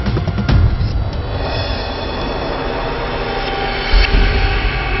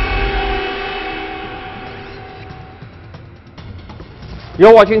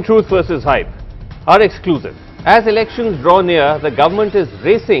You're watching Truth versus Hype, our exclusive. As elections draw near, the government is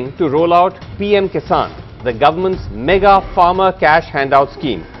racing to roll out PM-KISAN, the government's mega farmer cash handout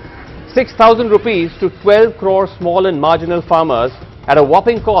scheme. 6,000 rupees to 12 crore small and marginal farmers at a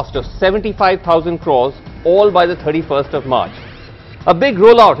whopping cost of 75,000 crores, all by the 31st of March. A big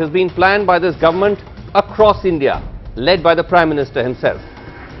rollout has been planned by this government across India, led by the Prime Minister himself.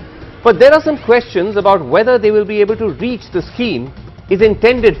 But there are some questions about whether they will be able to reach the scheme is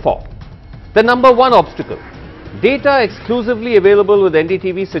intended for. The number one obstacle, data exclusively available with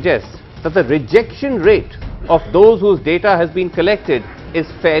NDTV suggests that the rejection rate of those whose data has been collected is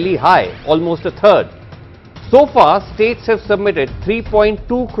fairly high, almost a third. So far, states have submitted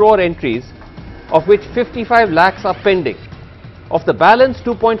 3.2 crore entries, of which 55 lakhs are pending. Of the balance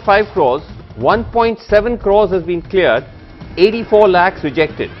 2.5 crores, 1.7 crores has been cleared, 84 lakhs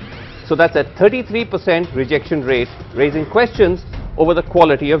rejected. So that's a 33% rejection rate, raising questions over the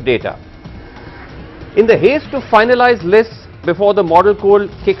quality of data. In the haste to finalize lists before the model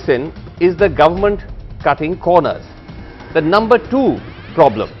code kicks in, is the government cutting corners? The number two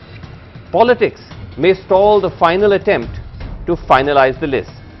problem, politics may stall the final attempt to finalize the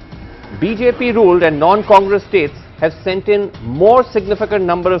list. BJP ruled and non-Congress states have sent in more significant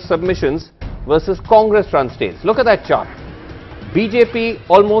number of submissions versus Congress run states. Look at that chart. BJP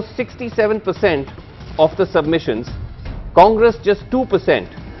almost 67% of the submissions, Congress just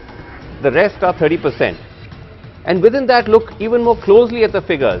 2%, the rest are 30%. And within that, look even more closely at the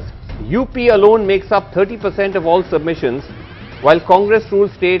figures. UP alone makes up 30% of all submissions, while Congress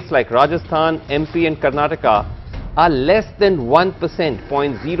ruled states like Rajasthan, MP and Karnataka are less than 1%,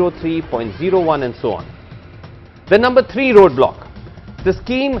 0.03, 0.01 and so on. The number three roadblock. The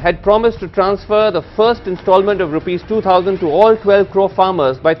scheme had promised to transfer the first installment of rupees 2,000 to all 12 crore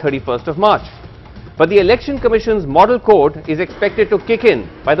farmers by 31st of March. But the Election Commission's model code is expected to kick in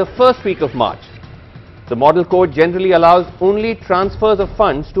by the first week of March. The model code generally allows only transfers of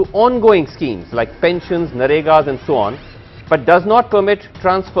funds to ongoing schemes like pensions, Naregas and so on, but does not permit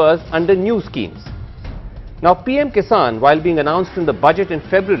transfers under new schemes. Now, PM-KISAN, while being announced in the budget in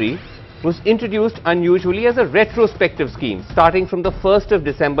February, was introduced unusually as a retrospective scheme starting from the 1st of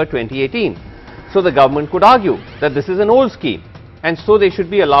December 2018. So the government could argue that this is an old scheme and so they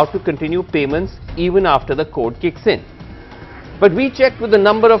should be allowed to continue payments even after the code kicks in. But we checked with a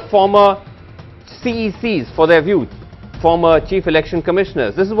number of former CECs for their view, former Chief Election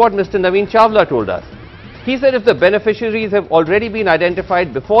Commissioners. This is what Mr. Naveen Chawla told us. He said if the beneficiaries have already been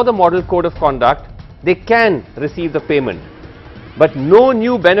identified before the model code of conduct, they can receive the payment. But no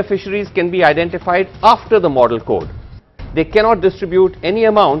new beneficiaries can be identified after the model code. They cannot distribute any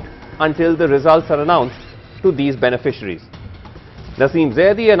amount until the results are announced to these beneficiaries. Naseem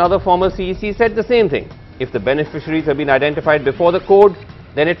Zaidi, another former CEC, said the same thing. If the beneficiaries have been identified before the code,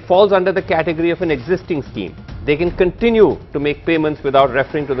 then it falls under the category of an existing scheme. They can continue to make payments without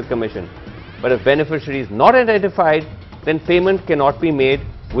referring to the Commission. But if beneficiary is not identified, then payment cannot be made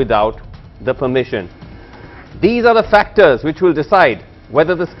without the permission. These are the factors which will decide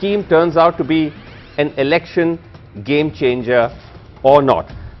whether the scheme turns out to be an election game changer or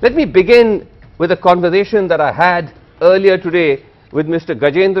not. Let me begin with a conversation that I had earlier today with Mr.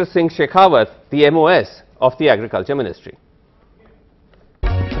 Gajendra Singh Shekhawat, the MOS of the Agriculture Ministry.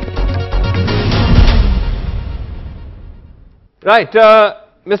 Right,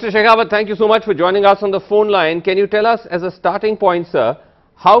 Mr. Shekhawat, thank you so much for joining us on the phone line. Can you tell us, as a starting point, sir,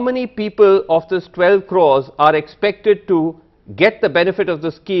 how many people of this 12 crores are expected to get the benefit of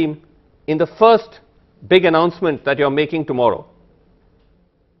the scheme in the first big announcement that you're making tomorrow?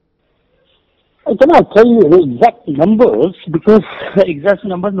 I cannot tell you the exact numbers because exact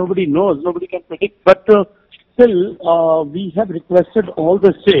numbers nobody knows, nobody can predict. But still, we have requested all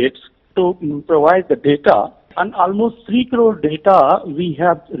the states to provide the data, and almost 3 crore data we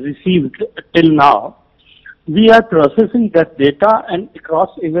have received till now. We are processing that data and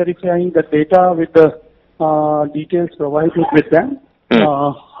cross-verifying the data with the details provided with them,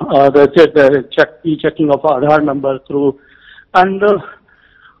 the checking of Aadhaar number through, and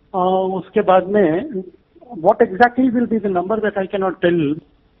uske baad mein, what exactly will be the number that I cannot tell.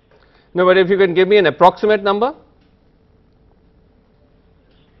 No, but if you can give me an approximate number?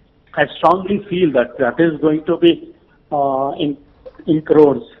 I strongly feel that that is going to be in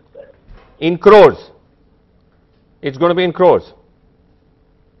crores. In crores? It's going to be in crores?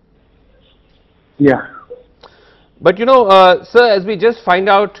 Yeah. But you know, sir, as we just find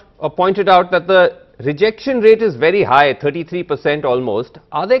out or pointed out that the rejection rate is very high, 33% almost.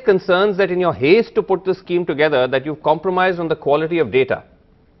 Are there concerns that in your haste to put the scheme together that you've compromised on the quality of data?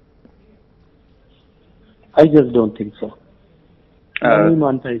 I just don't think so. मैं नहीं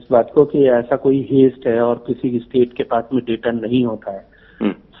मानता इस बात को कि ऐसा कोई haste है और किसी स्टेट के पास में डेटा नहीं होता है।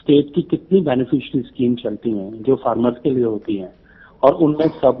 स्टेट की कितनी बेनिफिशियरी स्कीम चलती हैं जो फार्मर्स के लिए होती हैं, और उनमें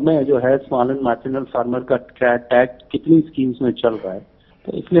सब में जो है स्मॉल एंड मार्जिनल फार्मर का टैग कितनी स्कीम्स में चल रहा है।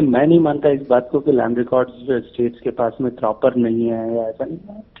 तो इसलिए मैं नहीं मानता इस बात को कि लैंड रिकॉर्ड्स स्टेट्स के पास में प्रॉपर नहीं है या ऐसा नहीं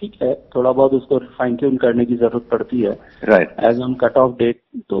है। ठीक है, थोड़ा बहुत उसको फाइन ट्यून करने की जरूरत पड़ती है, right, as on cut off date,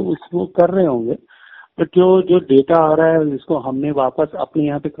 तो उसको कर रहे होंगे। बट जो डेटा आ रहा है जिसको हमने वापस अपने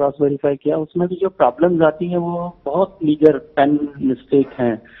यहाँ पे क्रॉस वेरीफाई किया, उसमें भी जो प्रॉब्लम्स आती हैं वो बहुत लीगर पेन मिस्टेक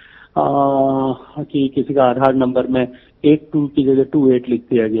हैं, कि किसी का आधार नंबर में 82 की जगह 28 लिख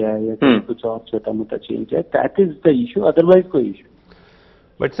दिया गया है या कुछ और छोटा मोटा चेंज है। That is the issue, otherwise कोई issue.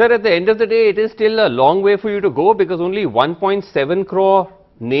 But sir, at the end of the day, it is still a long way for you to go because only 1.7 crore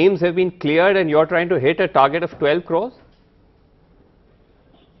names have been cleared and you're trying to hit a target of 12 crores?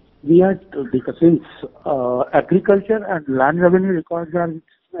 We are, because since agriculture and land revenue records are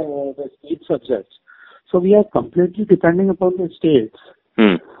the state subjects, so we are completely depending upon the states.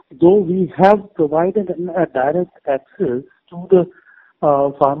 Though we have provided a direct access to the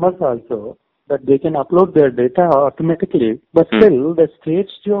farmers also, that they can upload their data automatically, but still the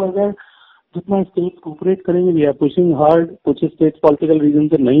states जो अगर जितना state cooperate करेंगे, we are pushing hard, कुछ state political reason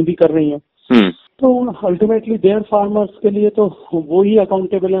से नहीं भी कर रही हैं, तो अल्टीमेटली देयर फार्मर्स के लिए तो वो ही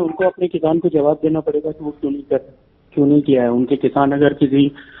अकाउंटेबल है, उनको अपने किसान को जवाब देना पड़ेगा कि वो क्यों नहीं किया है। उनके किसान अगर किसी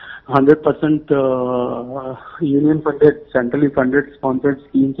 100% union funded, centrally funded sponsored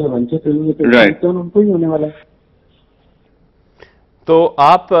scheme से वंचित होंगे तो उनको ही होने वाला है। तो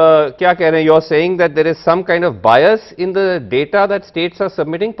आप क्या कह रहे हैं? You're saying that there is some kind of bias in the data that states are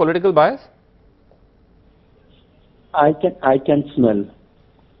submitting, political bias? I can smell.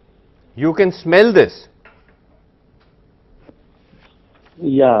 You can smell this?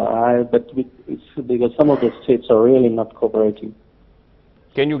 Yeah, but it's because some of the states are really not cooperating.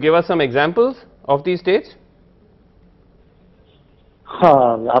 Can you give us some examples of these states?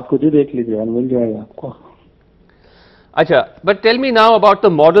 हाँ, आप खुद ही देख लीजिए, मिल जाएगा आपको। Acha, but tell me now about the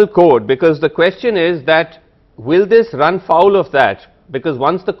model code, because the question is that will this run foul of that? Because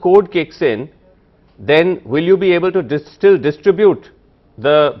once the code kicks in, then will you be able to still distribute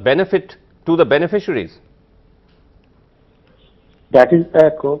the benefit to the beneficiaries? That is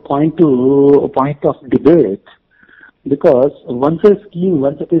a point of debate, because once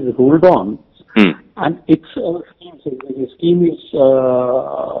it is rolled on, and it's a scheme, so the scheme is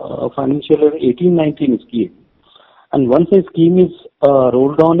financial year 18-19 scheme. And once a scheme is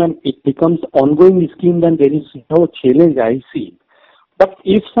rolled on and it becomes ongoing scheme, then there is no challenge I see. But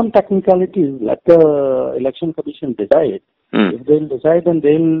if some technicalities, let the election commission decide, if they'll decide, then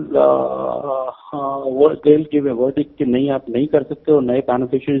they'll give a verdict कि नहीं आप नहीं कर सकते हो, नए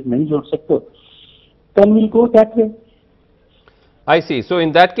beneficiaries नहीं जोड़ सकते हो, then we'll go that way. I see. So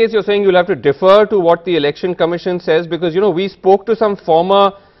in that case, you're saying you'll have to defer to what the election commission says, because, you know, we spoke to some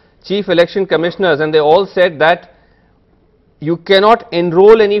former chief election commissioners and they all said that you cannot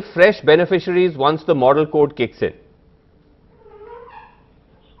enroll any fresh beneficiaries once the model code kicks in.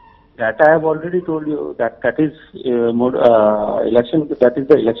 That I have already told you, that is election. That is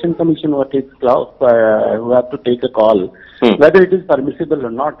the election commission what is who have to take a call whether it is permissible or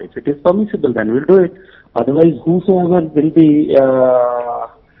not. If it is permissible, then we'll do it. Otherwise, whosoever will be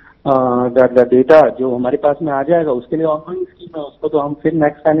the data जो हमारे पास में आ जाएगा, उसके लिए ongoing scheme है, उसको तो हम फिर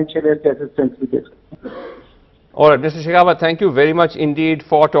next financial year के assistance भी दे सकते हैं. All right, Mr. Shekhawat, thank you very much indeed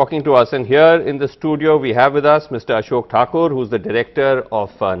for talking to us. And here in the studio, we have with us Mr. Ashok Thakur, who's the director of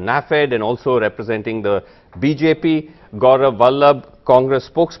NAFED and also representing the BJP. Gaurav Vallabh, Congress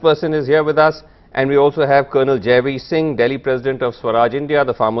spokesperson, is here with us. And we also have Colonel Jaiveer Singh, Delhi President of Swaraj India,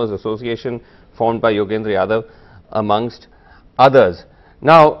 the Farmers Association formed by Yogendra Yadav, amongst others.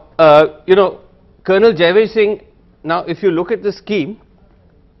 Now, you know, Colonel Jaiveer Singh, now if you look at the scheme,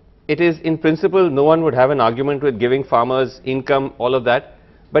 it is in principle, no one would have an argument with giving farmers income, all of that.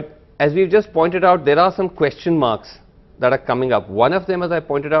 But as we've just pointed out, there are some question marks that are coming up. One of them, as I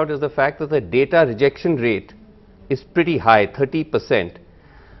pointed out, is the fact that the data rejection rate is pretty high, 30%.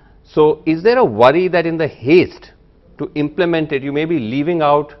 So is there a worry that in the haste to implement it, you may be leaving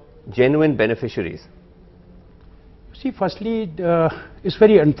out genuine beneficiaries? See, firstly, it's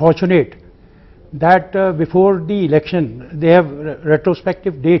very unfortunate that before the election, they have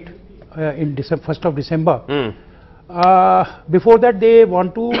retrospective date in 1st of December. Before that, they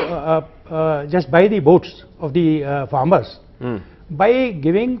want to just buy the votes of the farmers by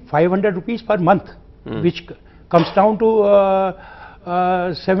giving 500 rupees per month, which comes down to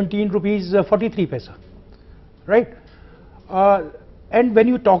 17 rupees 43 paisa, right? And when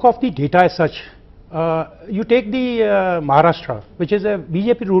you talk of the data as such, You take the Maharashtra, which is a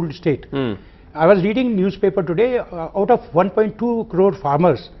BJP ruled state. I was reading newspaper today, out of 1.2 crore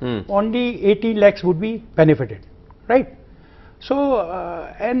farmers, only 18 lakhs would be benefited, right? So,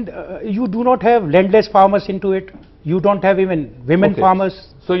 you do not have landless farmers into it, you don't have even women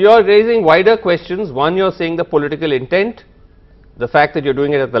farmers. So you're raising wider questions. One, you're saying the political intent, the fact that you're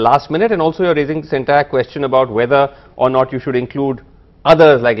doing it at the last minute, and also you're raising this entire question about whether or not you should include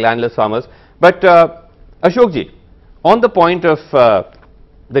others like landless farmers. But Ashok ji, on the point of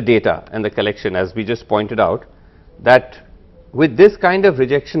the data and the collection, as we just pointed out, that with this kind of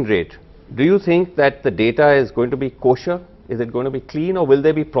rejection rate, do you think that the data is going to be kosher? Is it going to be clean, or will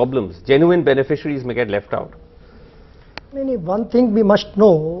there be problems? Genuine beneficiaries may get left out. One thing we must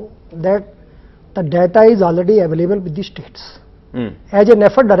know, that the data is already available with the states. As an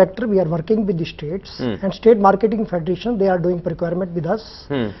effort director, we are working with the states and state marketing federation. They are doing procurement with us,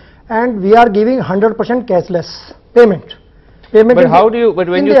 and we are giving 100% cashless payment. But how do you? But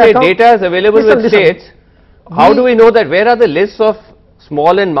when you say data is available with states, how do we know that? Where are the lists of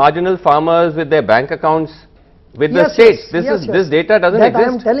small and marginal farmers with their bank accounts with the states? This data doesn't exist.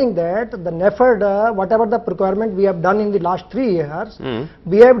 I am telling that the NAFED, whatever the procurement we have done in the last 3 years,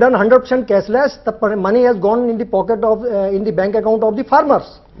 we have done 100% cashless. The money has gone in the pocket of, in the bank account of the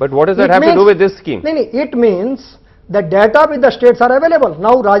farmers. But what does that have to do with this scheme? It means the data with the states are available.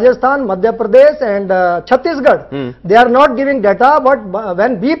 Now Rajasthan, Madhya Pradesh and Chhattisgarh, they are not giving data, but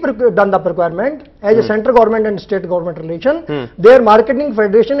when we done the procurement as a central government and state government relation, their marketing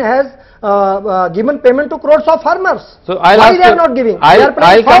federation has given payment to crores of farmers. So why they are not giving?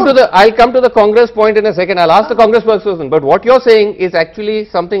 I'll come to the Congress point in a second. I'll ask the Congress person. But what you're saying is actually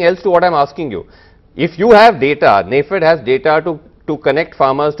something else to what I'm asking you. If you have data, NAFED has data to connect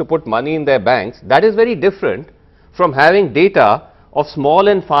farmers to put money in their banks, that is very different from having data of small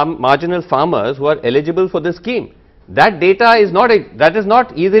and marginal farmers who are eligible for this scheme. That data is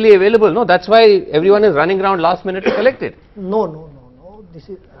not easily available. No, that's why everyone is running around last minute to collect it. No. This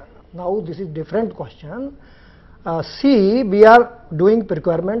is different question. See, we are doing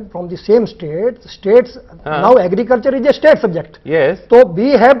procurement from the same states. Now agriculture is a state subject. Yes. So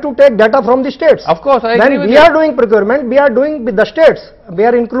we have to take data from the states. Of course, I agree with you. When we are doing procurement, we are doing with the states. We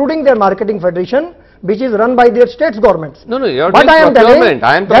are including their marketing federation, which is run by their states governments. No, you're doing procurement.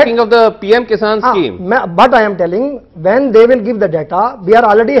 I am talking of the PM-KISAN scheme. But I am telling, when they will give the data, we are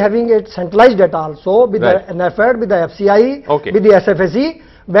already having a centralized data also with the NAFED, with the FCI, with the SFSE.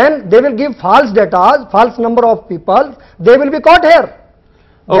 When they will give false data, false number of people, they will be caught here.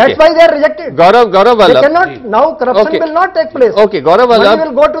 That's why they are rejected. Gaurav Vallabh. They cannot, now corruption will not take place. Gaurav Vallabh.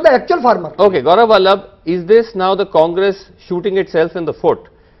 Money will go to the actual farmer. Gaurav Vallabh, is this now the Congress shooting itself in the foot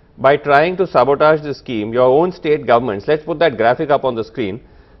by trying to sabotage the scheme? Your own state governments, let's put that graphic up on the screen.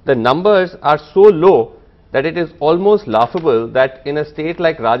 The numbers are so low that it is almost laughable that in a state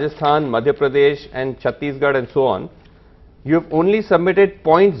like Rajasthan, Madhya Pradesh and Chhattisgarh and so on, you have only submitted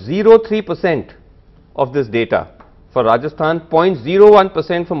 0.03% of this data. For Rajasthan,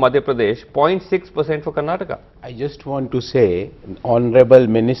 0.01% for Madhya Pradesh, 0.6% for Karnataka. I just want to say, Honorable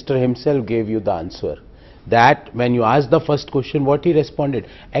Minister himself gave you the answer. That when you asked the first question, what he responded,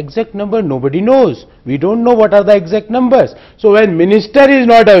 exact number nobody knows. We don't know what are the exact numbers. So when minister is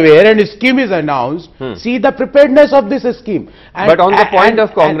not aware and a scheme is announced, see the preparedness of this scheme. And, but on the point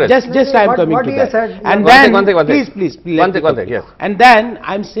of Congress, just I am coming to that. And please, yes. And then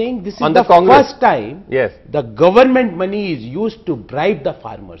I am saying this is on the first time yes, the government money is used to bribe the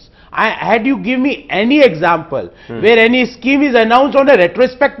farmers. Had you give me any example where any scheme is announced on a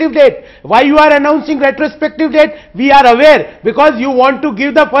retrospective date? Why you are announcing retrospective date? We are aware, because you want to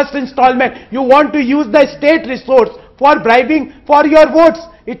give the first installment. You want to use the state resource for bribing for your votes.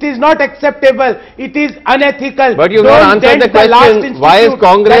 It is not acceptable. It is unethical. But you don't answer the question. Why is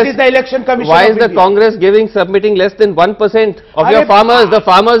Congress? That is the election commission. Why is the Congress submitting less than 1% of your farmers? The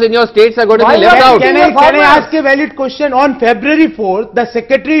farmers in your states are going to be left out. Can I ask a valid question? On February 4th, the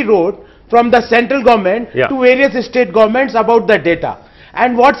secretary wrote from the central government to various state governments about the data.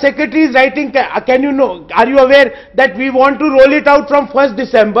 And what secretary is writing, can you know, are you aware that we want to roll it out from 1st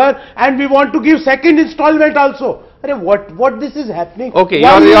December and we want to give second installment also? What this is happening? Okay,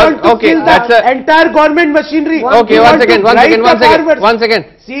 that's the entire government machinery. Okay, one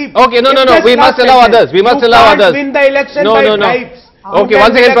second. See, okay, no, we must allow others. We must allow others. Win the election by bribes. Okay,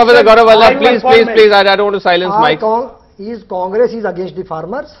 one second, Professor Gaurav Vallabh, please, I don't want to silence Mike. Congress is against the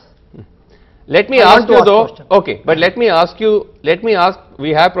farmers? Let me ask you though, okay, but let me ask, we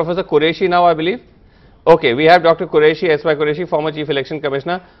have Professor Qureshi now, I believe. Okay, we have Dr. Qureshi, S.Y. Qureshi, former Chief Election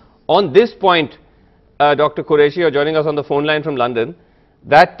Commissioner. On this point, Dr. Qureshi, you're joining us on the phone line from London.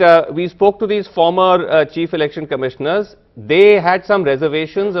 that we spoke to these former chief election commissioners. They had some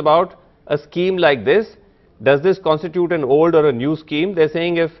reservations about a scheme like this. Does this constitute an old or a new scheme? They're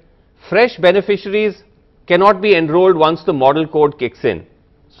saying if fresh beneficiaries cannot be enrolled once the model code kicks in.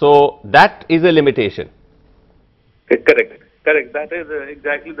 So that is a limitation. Correct. That is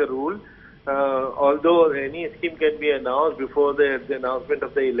exactly the rule. Although any scheme can be announced before the announcement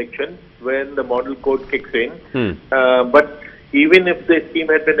of the election when the model code kicks in. But even if the scheme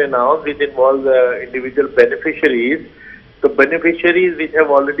had been announced, which involves individual beneficiaries, the beneficiaries which have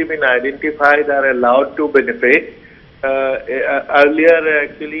already been identified are allowed to benefit. Earlier,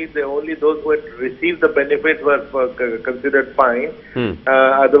 actually, only those who had received the benefits were considered fine.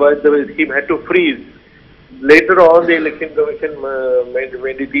 Otherwise, the scheme had to freeze. Later on, the Election Commission made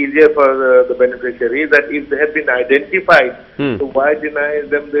it easier for the beneficiaries that if they have been identified, so why deny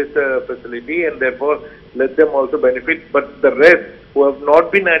them this facility and therefore let them also benefit. But the rest who have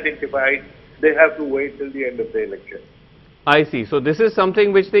not been identified, they have to wait till the end of the election. I see. So this is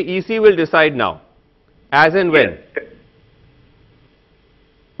something which the EC will decide now, as and when. Yes.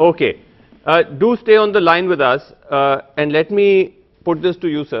 Okay. Do stay on the line with us and let me put this to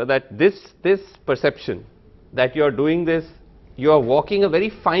you, sir, that this perception that you are doing this, you are walking a very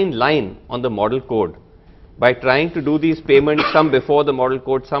fine line on the model code by trying to do these payments, some before the model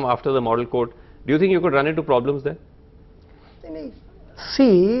code, some after the model code. Do you think you could run into problems there?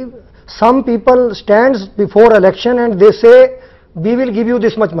 See, some people stands before election and they say, we will give you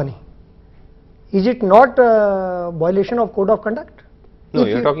this much money. Is it not a violation of code of conduct? No,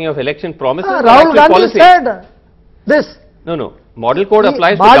 you're talking of election promises or Rahul actual Gandhi policy? said this. No. Model code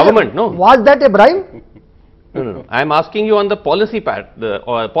applies to government, no? Was that a bribe? No. I am asking you on the policy part, the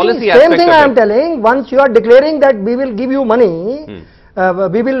policy Same aspect thing of I am it. telling. Once you are declaring that we will give you money,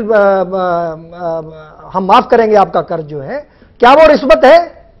 we will हम माफ करेंगे आपका कर्ज जो है, क्या वो रिश्वत है?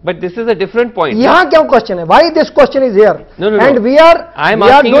 But this is a different point. यहाँ क्यों question है? Why this question is here? No. And we are. I am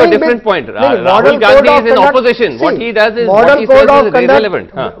asking you a different point. Rahul Gandhi is in opposition. What he does is, what he says is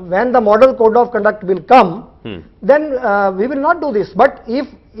irrelevant. When the model code of conduct will come, then we will not do this. But if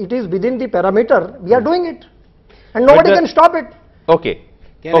it is within the parameter, we are doing it. And nobody can stop it. Okay.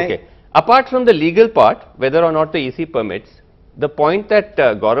 Apart from the legal part, whether or not the EC permits, the point that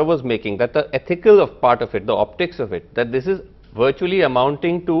Gaurav was making, that the ethical part of it, the optics of it, that this is virtually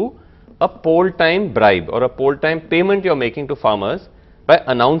amounting to a poll time bribe or a poll time payment you are making to farmers by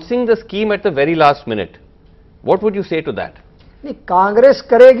announcing the scheme at the very last minute. What would you say to that? नहीं, कांग्रेस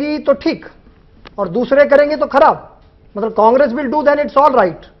करेगी तो ठीक और दूसरे करेंगे तो खराब. मतलब Congress will do, then it's all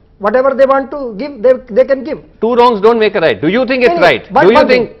right. Whatever they want to give, they can give. Two wrongs don't make a right. Do you think it's right? Do you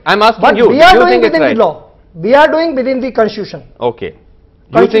think, I'm asking you, do we are you doing think it's within right? the law. We are doing within the constitution. Okay.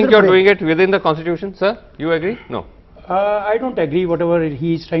 Do you think you're doing it within the constitution, sir? You agree? No. I don't agree whatever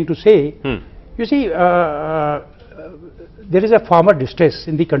he is trying to say. You see, there is a farmer distress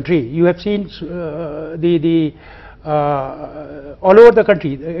in the country. You have seen all over the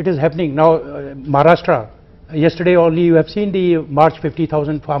country. It is happening now. Maharashtra. Yesterday only you have seen the March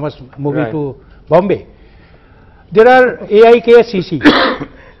 50,000 farmers moving to Bombay. There are AIKSCC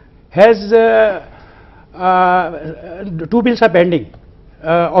has 2 bills are pending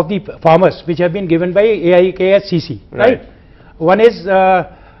of the farmers which have been given by AIKSCC. Right. One is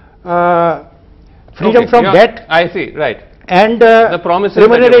freedom from debt. I see. Right. And the promise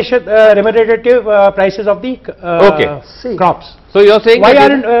remunerative prices of the crops. So you are saying why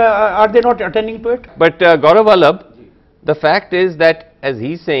are they not attending to it? But Gaurav Vallabh, the fact is that as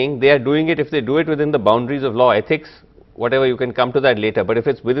he's saying, they are doing it if they do it within the boundaries of law, ethics, whatever, you can come to that later. But if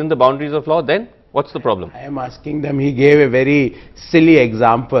it's within the boundaries of law, then what's the problem? I am asking them, he gave a very silly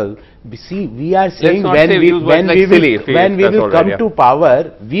example. See, we are saying when we will come to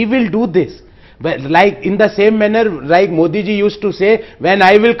power, we will do this. But like in the same manner, like Modi ji used to say, when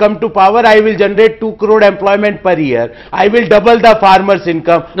I will come to power, I will generate 2 crore employment per year. I will double the farmers'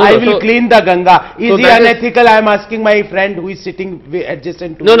 income. I will clean the Ganga. Is he unethical? I am asking my friend who is sitting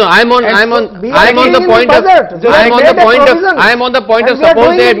adjacent to me. I am on the point of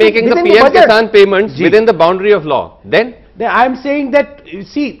suppose they are making the PM-KISAN payments within the boundary of law. Then I am saying that,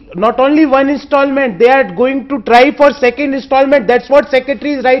 see, not only one installment, they are going to try for second installment. That's what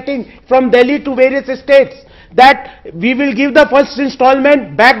Secretary is writing from Delhi to various states. That we will give the first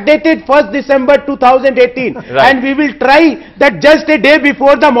installment backdated 1st December 2018. And we will try that just a day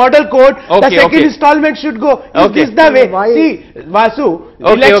before the model code, the second installment should go. Is this the way? See, Vasu,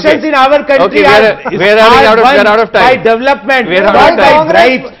 Elections in our country we're running out of time. By development, We're out not of by time.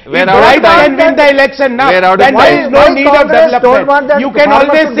 bribes. We're If out of bribes time. can win the election now, We're out of then time. there is no Why need of Congress don't want development. that You can farmers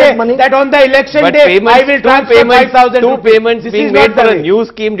always to say get money? that on the election But day, payments, I will transfer 5,000 two rupees. payments This being is made not the for a way. new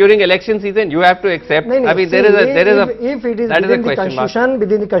scheme during election season, you have to accept. No, no, I mean, see, there is a, if it is that is a within the question mark. constitution,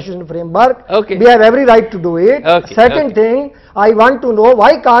 within the constitution framework, Okay. we have every right to do it. Okay, Second thing, I want to know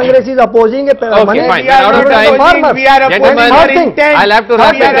why Congress is opposing a money fine. We are Out of not time. opposing, we are opposing Gentlemen, your intent. I'll have to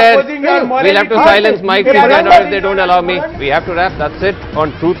wrap We it are there. opposing your We'll have to morality. silence Mike We are if opposing they don't allow me. We have to wrap. That's it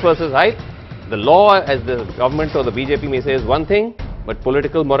on Truth versus Hype. The law, as the government or the BJP may say, is one thing, but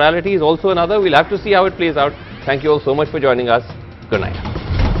political morality is also another. We'll have to see how it plays out. Thank you all so much for joining us. Good night.